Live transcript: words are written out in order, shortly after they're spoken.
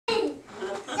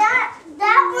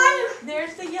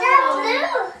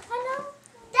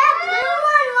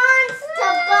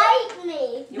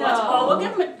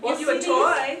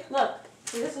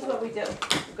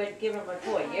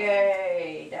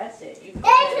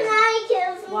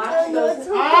Watch those.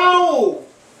 Ow!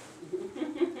 Yeah,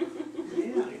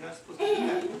 you're not supposed to do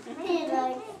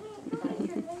that.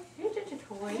 Here's just a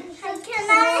toy. Can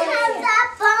I have that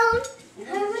bone?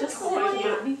 Just a toy,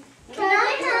 Mommy. Can I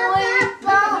have that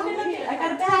bone? I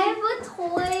got a Can bag. I have a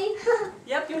toy?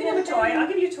 Yep, you can have a toy. I'll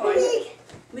give you a toy.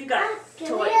 We got Give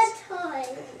toys. me a toy.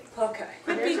 Okay.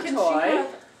 Here's a toy.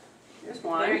 Here's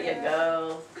one. There you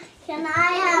go. Can I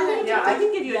have a toy? Yeah, I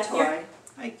can give you a toy.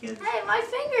 Hi, kids. Hey, my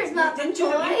finger's not the Didn't toy.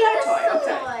 you? You got a toy. This is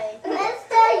the Okay. toy. That's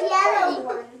the yellow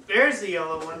one. There's the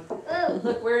yellow one. Ooh.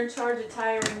 Look, we're in charge of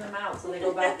tiring them out so they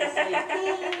go back to sleep.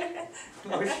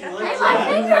 Oh, she Hey, likes my that.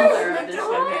 finger- Color of this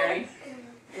one, Mary.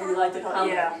 You like the color? Color.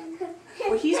 Yeah.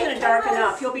 Well, he's going to darken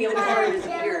up. He'll be in the color of his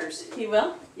ears. He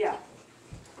will? Yeah.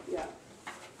 Yeah.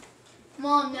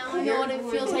 Mom, now I know what it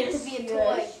feels like to be a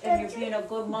toy. And you're being a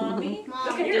good mommy? Mom,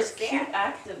 Look at this cute,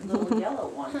 active little yellow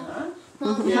one, huh?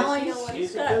 Mom, Yeah, now I know what it He's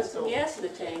she's a got good some soul. gas in the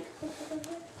tank.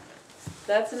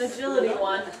 That's an agility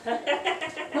one.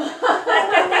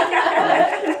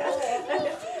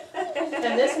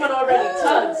 And this one already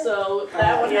tugged, so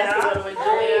that one has to go to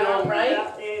agility, all right?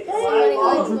 Somebody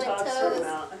All of them likes my talk toes. certain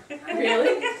amount.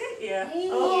 Really? Yeah. Hey.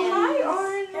 Oh,